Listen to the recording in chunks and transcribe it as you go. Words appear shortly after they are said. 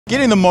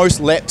Getting the most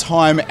lap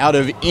time out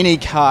of any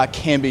car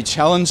can be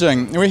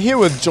challenging. We're here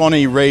with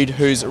Jonny Reid,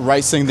 who's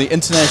racing the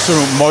International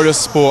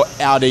Motorsports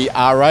Audi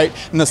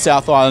R8 in the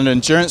South Island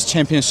Endurance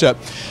Championship.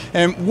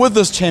 And with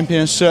this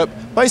championship,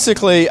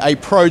 basically a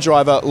pro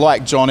driver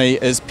like Jonny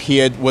is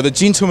paired with a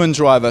gentleman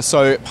driver.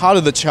 So part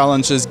of the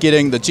challenge is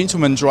getting the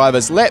gentleman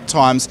driver's lap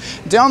times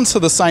down to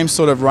the same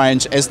sort of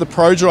range as the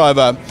pro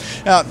driver.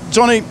 Now,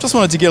 Jonny, just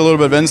wanted to get a little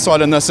bit of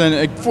insight in this,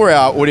 and for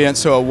our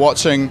audience who are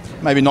watching,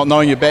 maybe not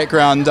knowing your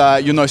background,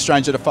 you're no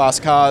stranger to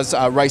fast cars,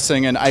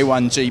 racing in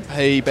A1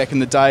 GP back in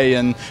the day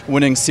and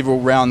winning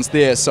several rounds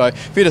there. So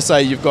fair to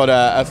say you've got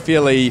a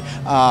fairly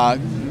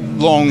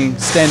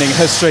long-standing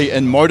history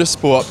in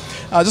motorsport.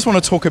 I just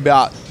want to talk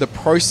about the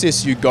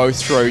process you go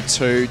through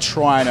to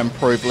try and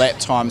improve lap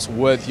times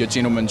with your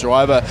gentleman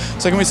driver.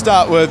 So can we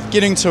start with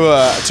getting to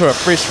a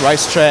fresh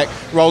racetrack,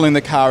 rolling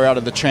the car out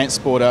of the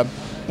transporter?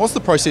 What's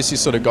the process you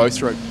sort of go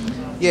through?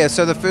 Yeah,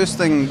 so the first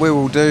thing we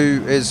will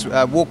do is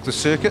walk the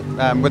circuit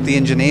with the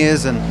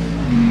engineers, and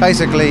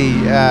basically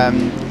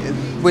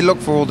we look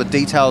for all the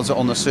details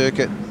on the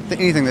circuit,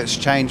 anything that's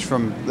changed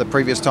from the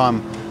previous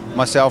time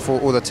myself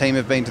or the team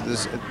have been to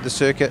the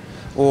circuit,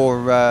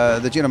 or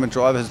the gentleman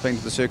driver has been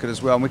to the circuit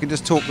as well, and we can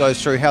just talk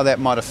those through how that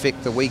might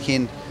affect the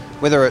weekend,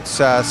 whether it's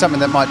something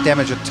that might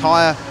damage a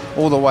tyre,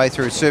 all the way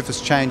through surface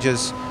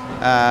changes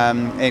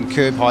and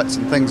curb heights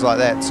and things like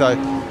that. So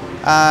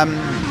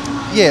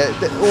yeah,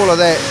 all of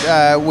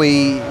that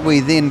we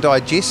then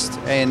digest,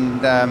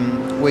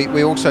 and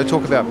we also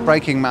talk about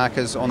braking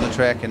markers on the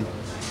track, and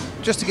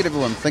just to get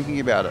everyone thinking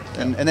about it.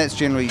 And that's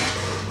generally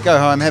go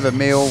home, have a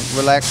meal,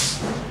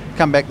 relax,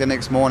 come back the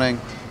next morning,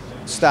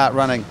 start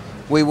running.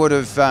 We would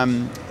have,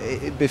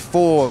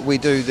 before we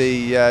do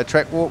the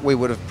track walk, we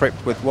would have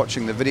prepped with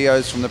watching the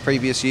videos from the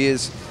previous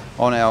years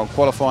on our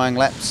qualifying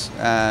laps,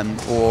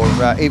 or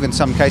even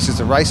some cases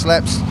the race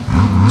laps,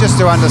 just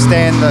to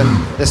understand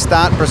the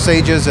start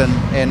procedures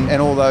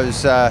and all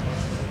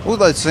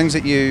those things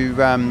that you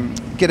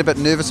get a bit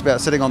nervous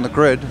about sitting on the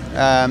grid,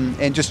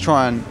 and just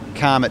try and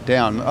calm it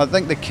down. I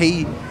think the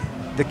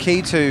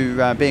key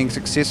to being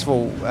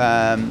successful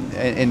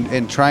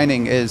in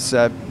training is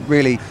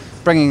really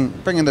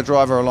bringing the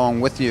driver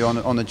along with you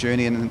on the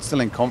journey and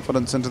instilling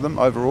confidence into them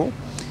overall.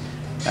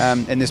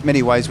 And there's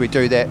many ways we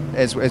do that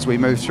as we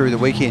move through the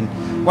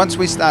weekend. Once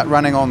we start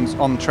running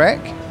on track,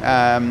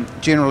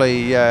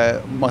 generally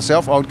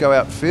myself, I would go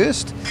out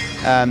first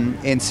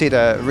and set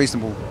a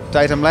reasonable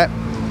datum lap,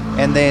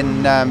 and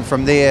then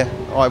from there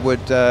I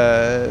would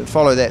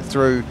follow that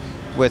through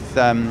with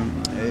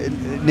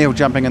Neil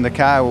jumping in the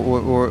car,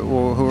 or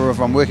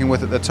whoever I'm working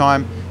with at the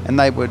time, and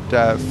they would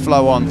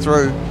flow on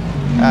through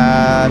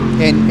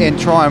and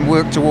try and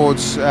work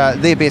towards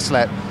their best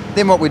lap.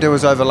 Then what we do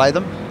is overlay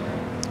them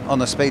on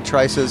the speed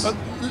traces.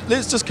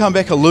 Let's just come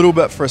back a little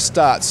bit for a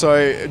start.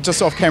 So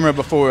just off camera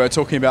before we were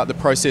talking about the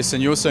process,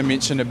 and you also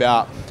mentioned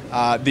about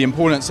the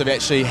importance of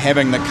actually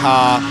having the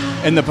car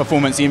in the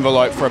performance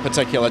envelope for a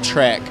particular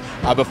track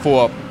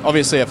before.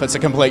 Obviously, if it's a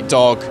complete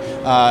dog,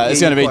 it's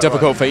going to be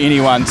difficult for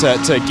anyone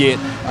to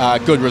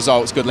get good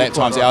results, good lap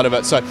times out of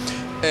it. So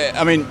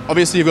I mean,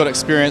 obviously you've got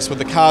experience with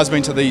the cars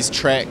being to these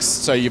tracks,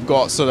 so you've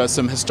got sort of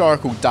some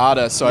historical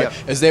data. So yep.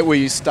 Is that where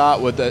you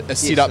start with a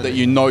setup that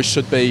you know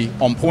should be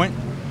on point?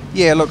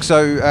 Yeah, look,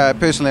 so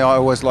personally I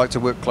always like to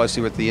work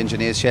closely with the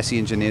engineers, chassis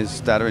engineers,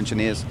 data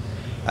engineers.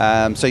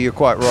 So you're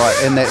quite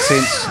right. In that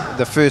sense,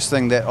 the first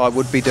thing that I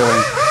would be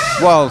doing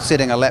while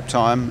setting a lap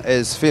time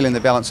is feeling the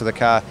balance of the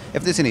car.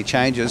 If there's any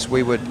changes,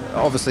 we would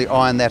obviously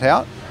iron that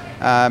out.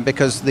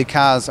 Because the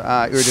cars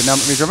are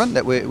aerodynamically driven,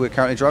 that we're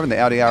currently driving, the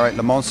Audi R8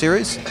 Le Mans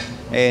series,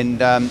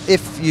 and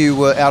if you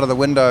were out of the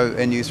window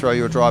and you throw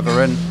your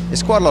driver in,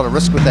 there's quite a lot of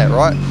risk with that,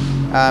 right?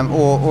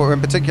 Or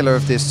in particular,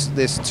 if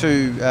there's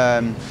two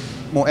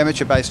more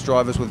amateur-based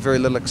drivers with very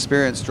little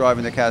experience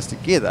driving the cars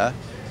together,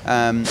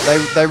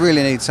 they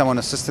really need someone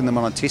assisting them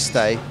on a test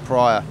day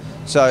prior.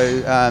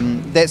 So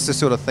that's the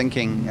sort of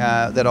thinking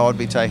that I would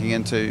be taking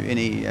into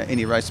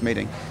any race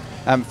meeting.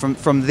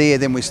 From there,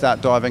 then we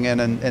start diving in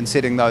and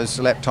setting those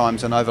lap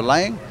times and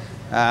overlaying,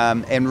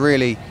 and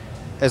really,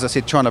 as I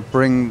said, trying to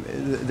bring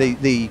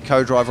the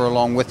co-driver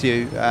along with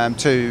you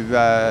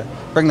to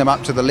bring them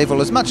up to the level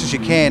as much as you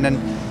can. And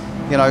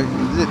you know,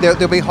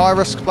 there'll be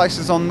high-risk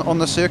places on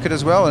the circuit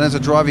as well, and as a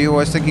driver you're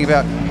always thinking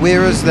about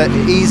where is the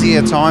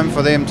easier time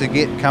for them to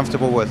get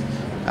comfortable with.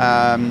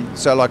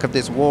 So like if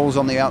there's walls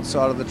on the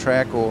outside of the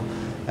track, or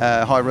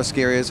high-risk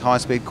areas,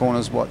 high-speed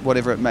corners,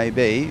 whatever it may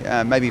be,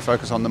 maybe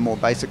focus on the more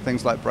basic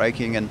things like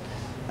braking and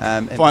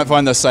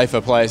find the safer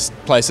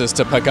places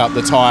to pick up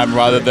the time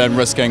rather than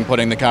risking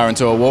putting the car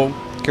into a wall.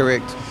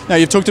 Correct. Now,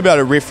 you've talked about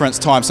a reference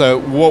time, so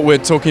what we're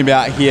talking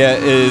about here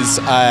is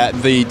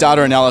the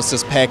data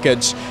analysis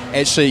package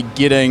actually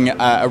getting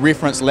a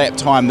reference lap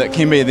time that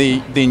can be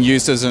then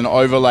used as an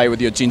overlay with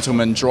your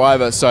gentleman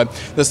driver. So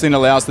this then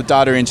allows the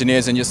data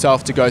engineers and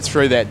yourself to go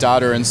through that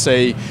data and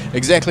see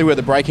exactly where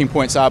the breaking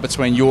points are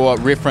between your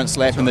reference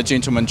lap and the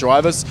gentleman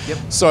drivers. Yep.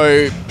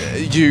 So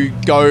you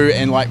go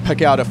and like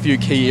pick out a few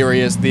key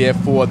areas there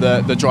for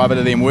the driver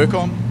to then work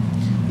on?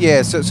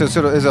 Yeah, so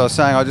sort of as I was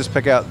saying, I just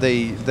pick out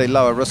the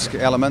lower risk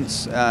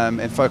elements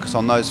and focus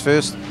on those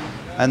first.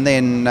 And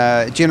then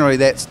generally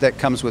that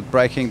comes with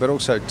braking, but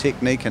also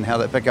technique and how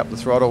they pick up the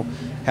throttle,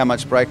 how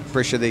much brake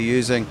pressure they're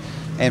using,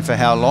 and for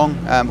how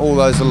long. All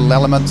those little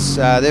elements,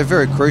 they're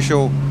very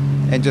crucial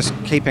in just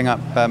keeping up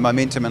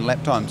momentum and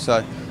lap time.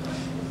 So.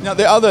 Now,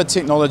 the other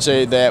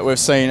technology that we've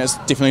seen is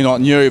definitely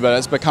not new, but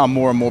it's become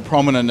more and more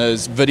prominent,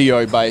 is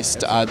video-based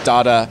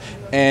data.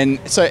 And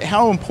so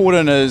how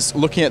important is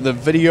looking at the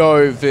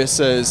video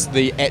versus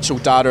the actual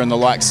data and the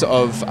likes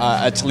of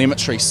a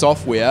telemetry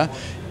software?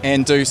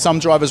 And do some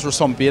drivers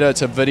respond better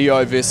to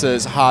video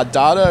versus hard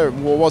data?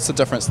 Well, what's the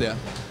difference there?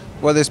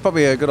 Well, there's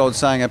probably a good old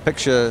saying, a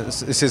picture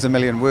says a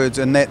million words,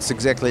 and that's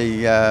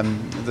exactly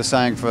the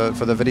saying for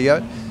the video.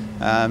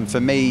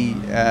 For me,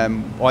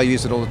 I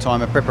use it all the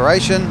time in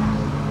preparation.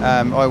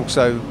 I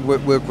also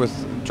work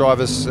with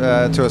drivers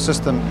to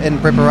assist them in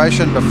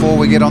preparation before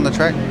we get on the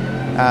track,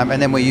 and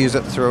then we use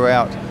it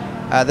throughout.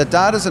 The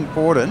data's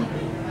important,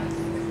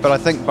 but I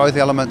think both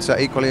elements are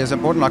equally as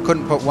important. I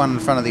couldn't put one in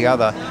front of the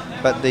other,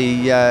 but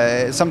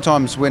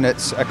sometimes when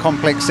it's a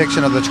complex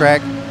section of the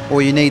track,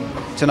 or you need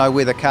to know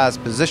where the car's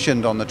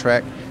positioned on the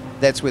track,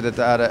 that's where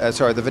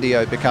the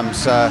video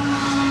becomes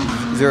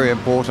very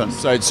important.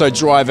 So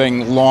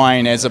driving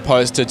line as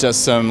opposed to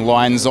just some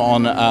lines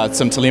on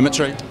some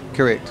telemetry?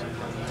 Correct.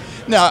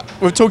 Now,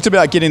 we've talked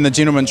about getting the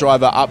gentleman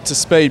driver up to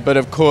speed, but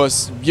of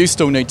course you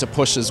still need to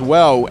push as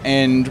well,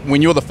 and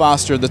when you're the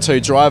faster of the two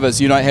drivers,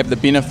 you don't have the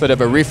benefit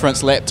of a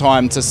reference lap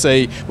time to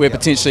see where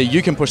potentially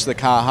you can push the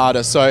car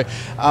harder. So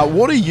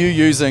what are you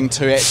using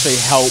to actually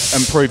help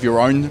improve your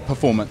own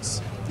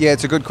performance? Yeah,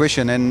 it's a good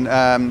question, and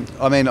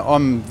I mean,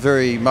 I'm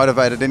very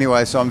motivated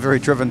anyway, so I'm very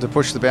driven to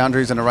push the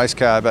boundaries in a race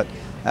car, but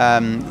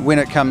when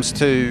it comes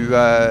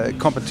to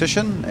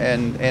competition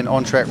and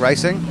on-track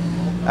racing,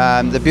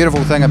 the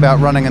beautiful thing about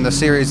running in the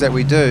series that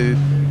we do,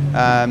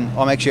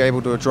 I'm actually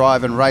able to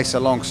drive and race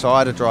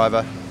alongside a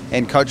driver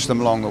and coach them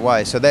along the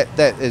way. So that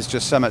is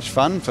just so much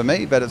fun for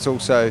me, but it's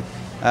also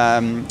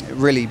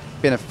really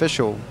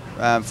beneficial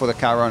for the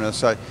car owner.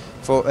 So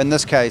in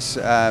this case,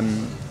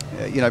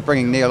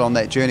 bringing Neil on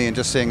that journey and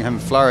just seeing him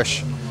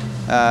flourish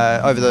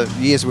over the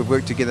years we've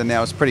worked together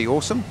now is pretty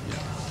awesome.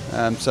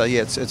 So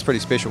yeah, it's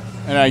pretty special.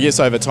 And I guess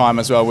over time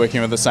as well,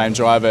 working with the same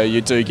driver, you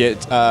do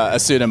get a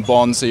certain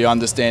bond, so you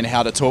understand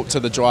how to talk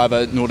to the driver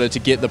in order to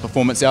get the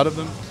performance out of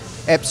them?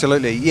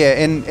 Absolutely, yeah,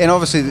 and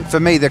obviously for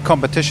me, the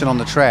competition on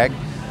the track,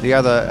 the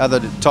other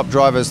top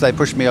drivers, they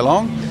push me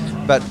along,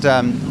 but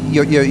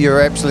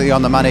you're absolutely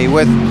on the money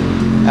with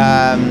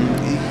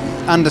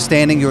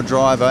understanding your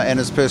driver and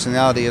his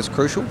personality is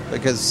crucial,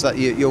 because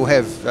you'll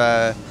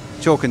have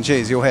chalk and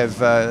cheese. You'll have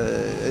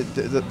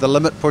the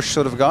limit push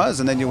sort of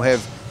guys, and then you'll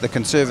have the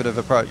conservative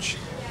approach.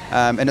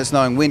 And it's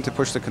knowing when to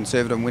push the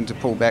conservative and when to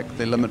pull back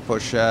the limit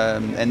push,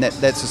 and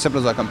that's as simple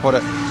as I can put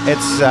it.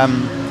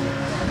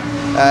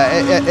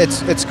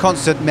 It's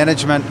constant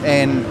management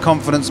and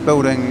confidence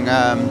building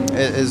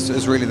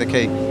is really the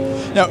key.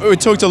 Now, we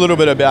talked a little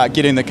bit about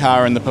getting the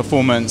car in the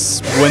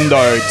performance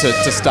window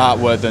to start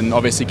with, and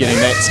obviously getting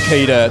that's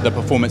key to the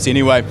performance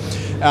anyway.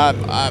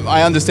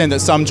 I understand that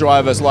some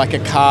drivers like a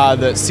car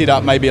that's set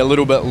up maybe a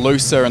little bit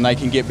looser and they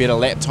can get better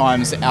lap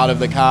times out of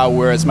the car,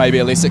 whereas maybe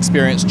a less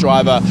experienced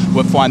driver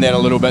would find that a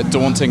little bit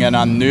daunting and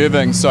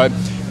unnerving. So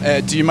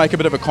do you make a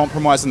bit of a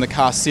compromise in the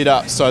car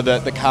setup so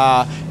that the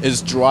car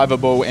is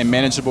drivable and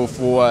manageable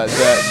for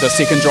the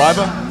second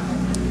driver?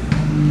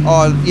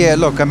 Oh yeah,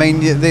 look, I mean,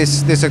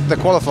 there's the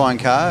qualifying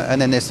car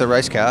and then there's the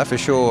race car for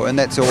sure, and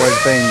that's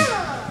always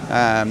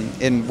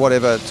been in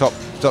whatever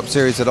top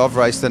series that I've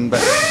raced in.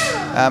 But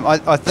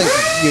I think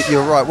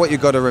you're right. What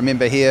you've got to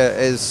remember here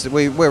is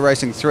we're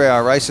racing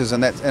 3-hour races,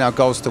 and our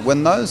goal is to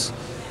win those.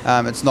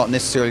 It's not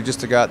necessarily just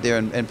to go out there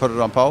and put it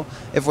on pole.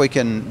 If we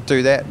can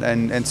do that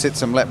and set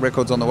some lap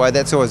records on the way,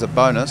 that's always a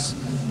bonus.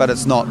 But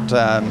it's not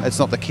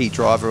the key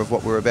driver of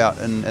what we're about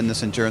in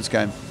this endurance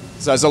game.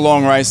 So it's a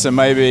long race, and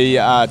maybe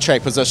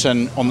track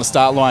position on the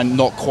start line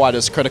not quite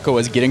as critical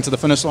as getting to the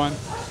finish line?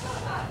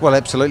 Well,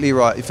 absolutely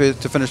right. To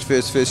finish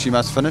first you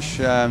must finish.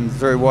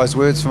 Very wise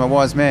words from a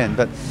wise man.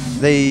 But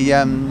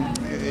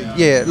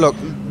yeah, look,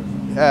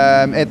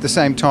 at the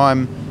same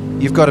time,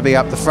 you've got to be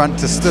up the front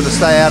to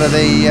stay out of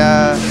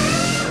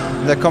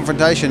the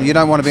confrontation. You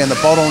don't want to be in the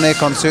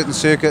bottleneck on certain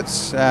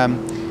circuits.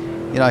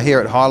 Here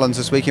at Highlands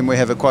this weekend we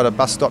have quite a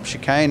bus stop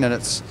chicane, and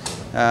it's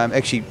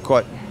actually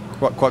quite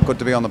good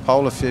to be on the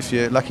pole if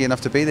you're lucky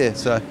enough to be there.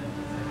 So.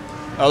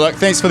 Oh, look,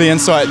 thanks for the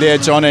insight there,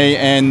 Johnny,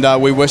 and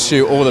we wish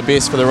you all the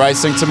best for the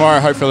racing tomorrow.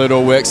 Hopefully it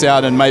all works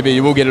out and maybe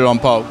you will get it on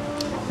pole.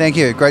 Thank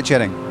you, great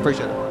chatting,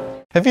 appreciate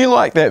it. If you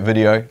like that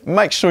video,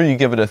 make sure you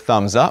give it a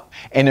thumbs up,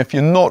 and if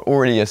you're not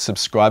already a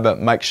subscriber,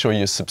 make sure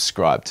you're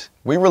subscribed.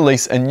 We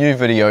release a new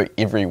video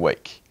every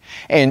week.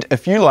 And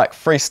if you like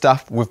free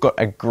stuff, we've got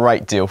a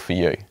great deal for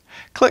you.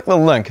 Click the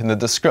link in the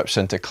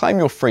description to claim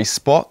your free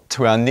spot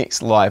to our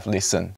next live lesson.